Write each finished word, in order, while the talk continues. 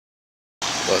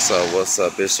What's up? What's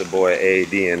up? It's your boy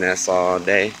AD, and that's all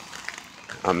day.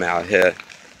 I'm out here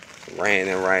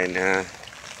raining right now.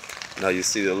 Know you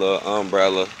see the little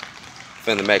umbrella.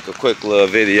 Finna make a quick little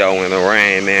video in the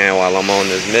rain, man, while I'm on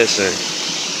this mission.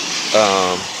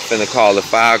 Finna call it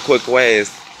 5 quick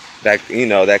ways that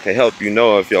that can help you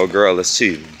know if your girl is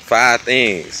cheating. 5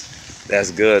 things that's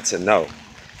good to know.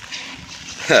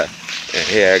 And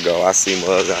here I go. I see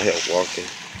mugs out here walking.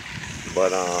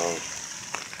 But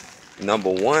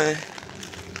number one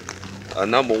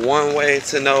way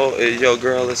to know if your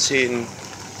girl is cheating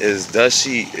is does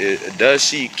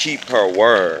she keep her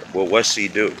word with what she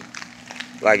do?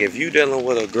 Like if you dealing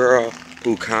with a girl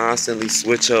who constantly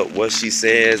switch up what she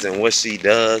says and what she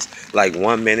does, like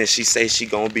 1 minute she say she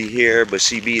gonna be here but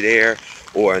she be there,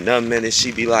 or another minute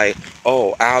she be like,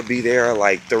 oh, I'll be there at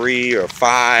like 3 or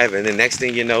 5, and the next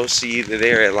thing you know she either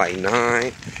there at like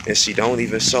 9 and she don't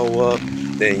even show up,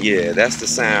 then yeah, that's the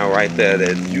sign right there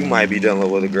that you might be dealing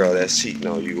with a girl that's cheating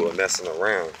on you or messing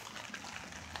around.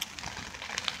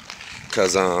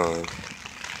 Cause a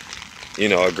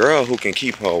girl who can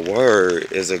keep her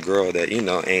word is a girl that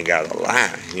ain't gotta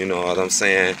lie. You know what I'm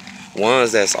saying?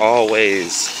 Ones that's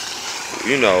always,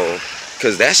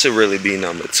 cause that should really be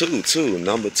number 2 too.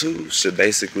 Number 2 should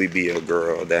basically be a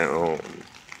girl that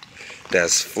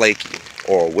that's flaky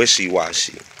or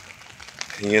wishy-washy.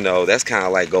 That's kind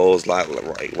of like goes like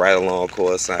right along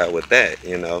coincide with that.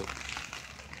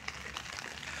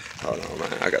 Hold on,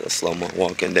 man. I gotta slow my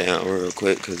walking down real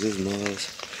quick because this mud.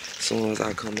 As soon as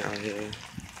I come out here.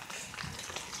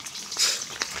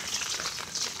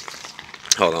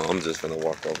 Hold on, I'm just gonna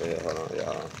walk over here. Hold on,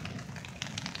 y'all.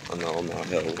 I know I'm out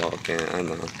here walking. I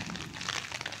know.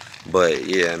 But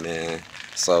yeah, man.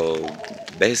 So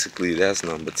basically, that's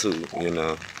number 2.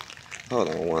 Hold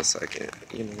on 1 second.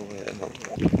 You know what? Hold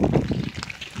on.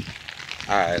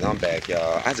 Alright, I'm back,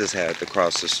 y'all. I just had to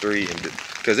cross the street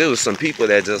because there was some people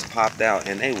that just popped out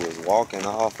and they was walking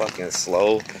all fucking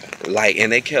slow,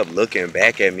 and they kept looking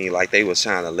back at me like they was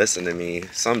trying to listen to me.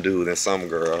 Some dude and some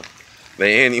girl. But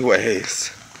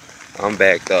anyways, I'm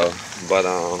back though. But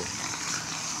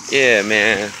yeah,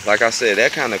 man. Like I said,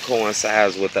 that kind of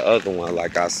coincides with the other one.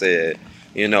 Like I said,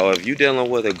 if you dealing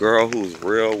with a girl who's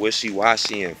real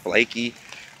wishy-washy and flaky,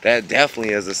 that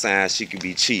definitely is a sign she could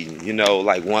be cheating. Here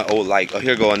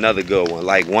go another good one.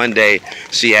 Like one day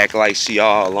she act like she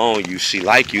all on you, she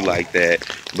like you like that,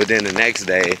 but then the next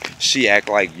day she act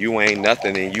like you ain't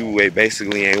nothing and you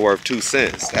basically ain't worth 2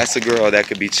 cents. That's a girl that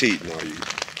could be cheating on you.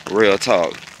 Real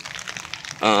talk.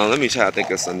 Let me try to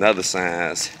think of some other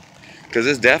signs. Cause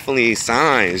it's definitely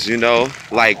signs,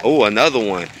 like, oh, another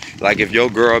one. Like if your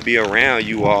girl be around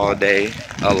you all day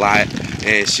a lot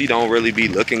and she don't really be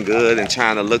looking good and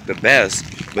trying to look the best,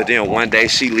 but then one day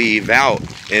she leave out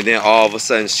and then all of a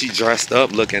sudden she dressed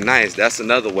up looking nice. That's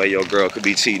another way your girl could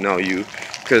be cheating on you.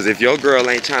 Cause if your girl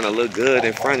ain't trying to look good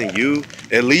in front of you,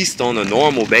 at least on a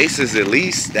normal basis, at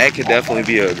least, that could definitely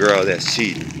be a girl that's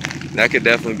cheating. That could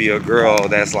definitely be a girl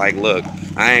that's like, look,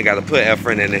 I ain't got to put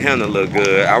effort into him to look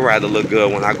good. I'd rather look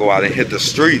good when I go out and hit the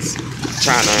streets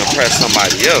trying to impress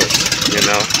somebody else, And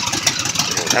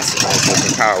that's a nice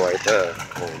looking car right there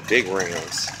on big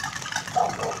rims.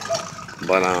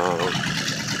 But,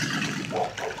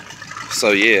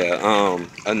 so yeah,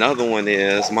 another one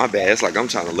is, my bad, it's like I'm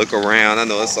trying to look around. I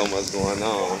know there's so much going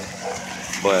on.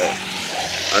 But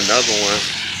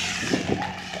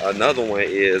another one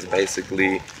is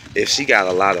basically if she got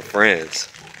a lot of friends.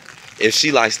 If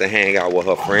she likes to hang out with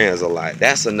her friends a lot,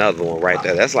 that's another one right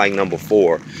there. That's like number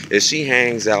 4. If she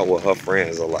hangs out with her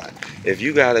friends a lot. If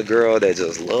you got a girl that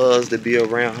just loves to be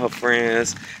around her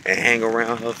friends and hang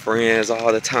around her friends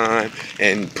all the time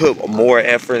and put more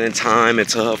effort and time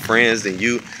into her friends than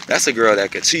you, that's a girl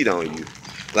that could cheat on you.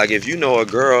 Like if you know a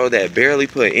girl that barely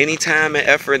put any time and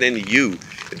effort into you,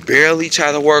 barely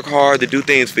try to work hard to do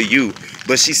things for you,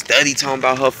 but she study talking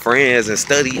about her friends and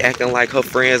study acting like her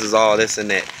friends is all this and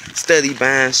that, study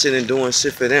buying shit and doing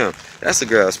shit for them, that's a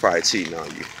girl that's probably cheating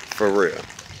on you, for real.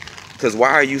 Because why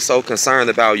are you so concerned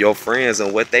about your friends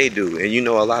and what they do? And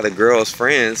a lot of girls'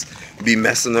 friends be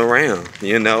messing around,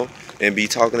 and be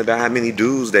talking about how many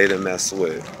dudes they done mess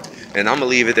with. And I'm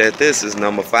going to leave it at this is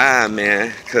number 5,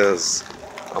 man, because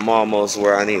I'm almost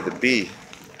where I need to be.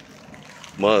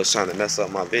 Mug's trying to mess up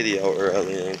my video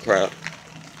earlier and crap.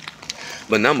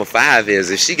 But number 5 is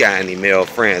if she got any male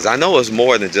friends. I know it's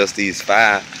more than just these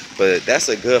 5, but that's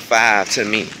a good 5 to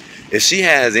me. If she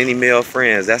has any male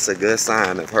friends, that's a good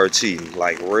sign of her cheating.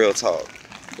 Like real talk.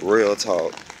 Real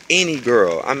talk. Any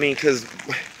girl. I mean, because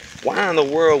Why in the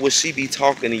world would she be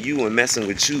talking to you and messing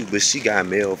with you, but she got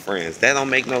male friends? That don't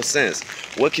make no sense.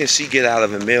 What can she get out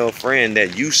of a male friend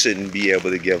that you shouldn't be able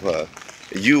to give her?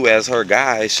 You, as her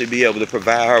guy, should be able to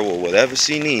provide her with whatever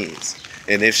she needs.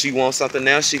 And if she wants something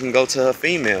else, she can go to her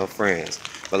female friends.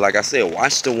 But like I said,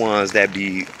 watch the ones that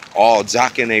be all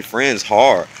jocking their friends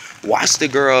hard. Watch the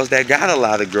girls that got a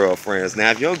lot of girlfriends. Now,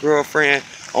 if your girlfriend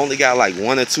only got like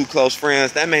 1 or 2 close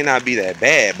friends, that may not be that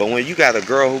bad. But when you got a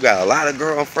girl who got a lot of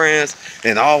girlfriends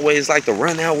and always like to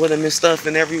run out with them and stuff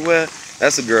and everywhere,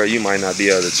 that's a girl you might not be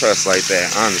able to trust like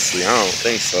that. Honestly, I don't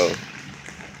think so.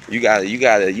 You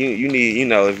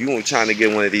need, if you were trying to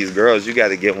get one of these girls, you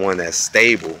gotta get one that's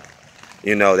stable.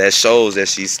 That shows that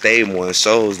she's stable and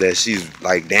shows that she's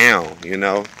like down.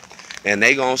 And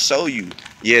they gonna show you.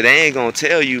 Yeah, they ain't gonna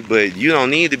tell you, but you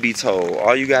don't need to be told.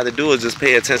 All you gotta do is just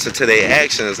pay attention to their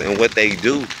actions and what they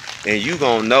do, and you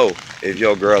gonna know if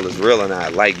your girl is real or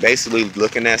not. Like basically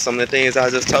looking at some of the things I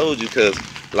just told you, because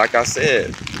like I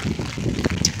said,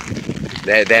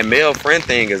 that male friend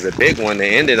thing is a big one to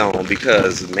end it on,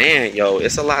 because man, yo,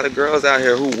 it's a lot of girls out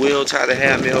here who will try to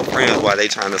have male friends while they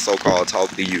trying to so-called talk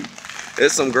to you.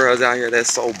 There's some girls out here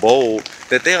that's so bold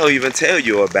that they'll even tell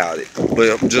you about it,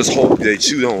 but just hope that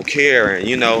you don't care. And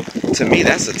to me,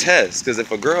 that's a test, because if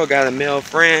a girl got a male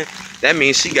friend, that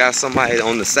means she got somebody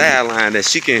on the sideline that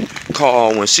she can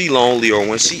call when she lonely or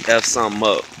when she F something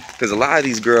up. Because a lot of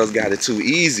these girls got it too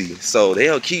easy, so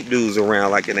they'll keep dudes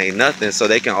around like it ain't nothing, so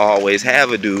they can always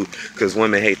have a dude, because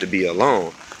women hate to be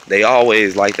alone. They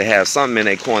always like to have something in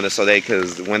their corner,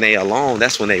 because when they alone,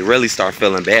 that's when they really start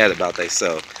feeling bad about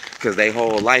themselves, because their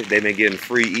whole life they've been getting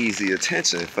free, easy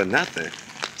attention for nothing.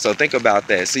 So think about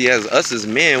that. See, as us as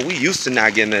men, we used to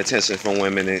not getting the attention from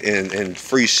women and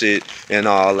free shit and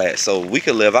all that, so we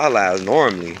could live our lives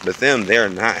normally, but them, they're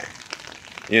not.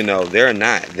 They're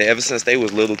not. Ever since they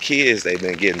was little kids, they've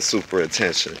been getting super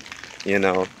attention.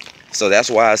 So that's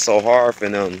why it's so hard for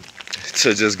them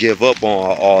to just give up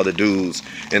on all the dudes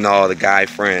and all the guy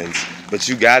friends. But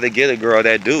you got to get a girl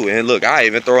that do. And look, I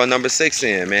even throw a number 6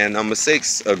 in, man. Number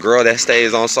 6, a girl that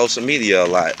stays on social media a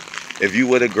lot. If you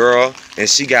with a girl and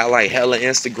she got like hella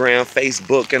Instagram,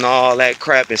 Facebook and all that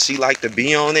crap, and she like to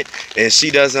be on it, and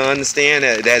she doesn't understand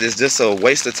that it's just a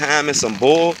waste of time and some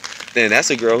bull, then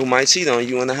that's a girl who might cheat on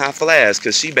you in a hot flash,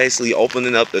 because she basically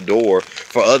opening up the door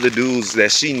for other dudes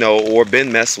that she know or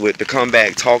been messed with to come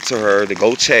back, talk to her, to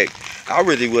go check. I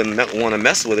really wouldn't want to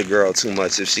mess with a girl too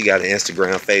much if she got an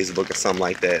Instagram, Facebook, or something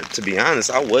like that. To be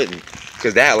honest, I wouldn't,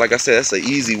 because that, like I said, that's an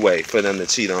easy way for them to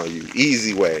cheat on you.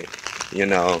 Easy way.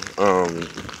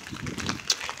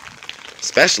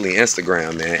 Especially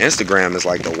Instagram, man. Instagram is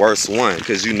like the worst one,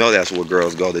 because that's where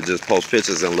girls go to just post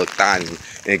pictures and look thotty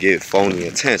and get phony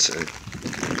attention.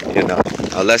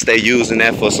 Unless they using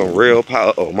that for some real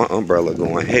power. Oh, my umbrella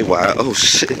going haywire. Oh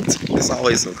shit, there's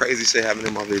always some crazy shit happening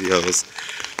in my videos.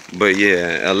 But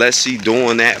yeah, unless she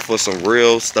doing that for some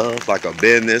real stuff like a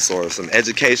business or some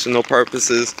educational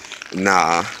purposes,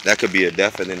 nah, that could be a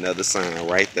definite another sign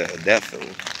right there,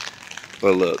 definitely.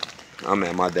 But look, I'm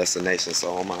at my destination,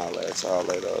 so I'm gonna holler at y'all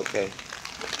later, okay?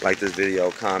 Like this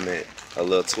video, comment, a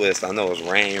little twist. I know it's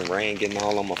rain getting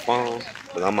all on my phone,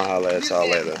 but I'm gonna holler at y'all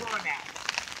later.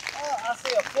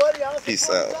 Peace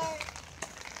out.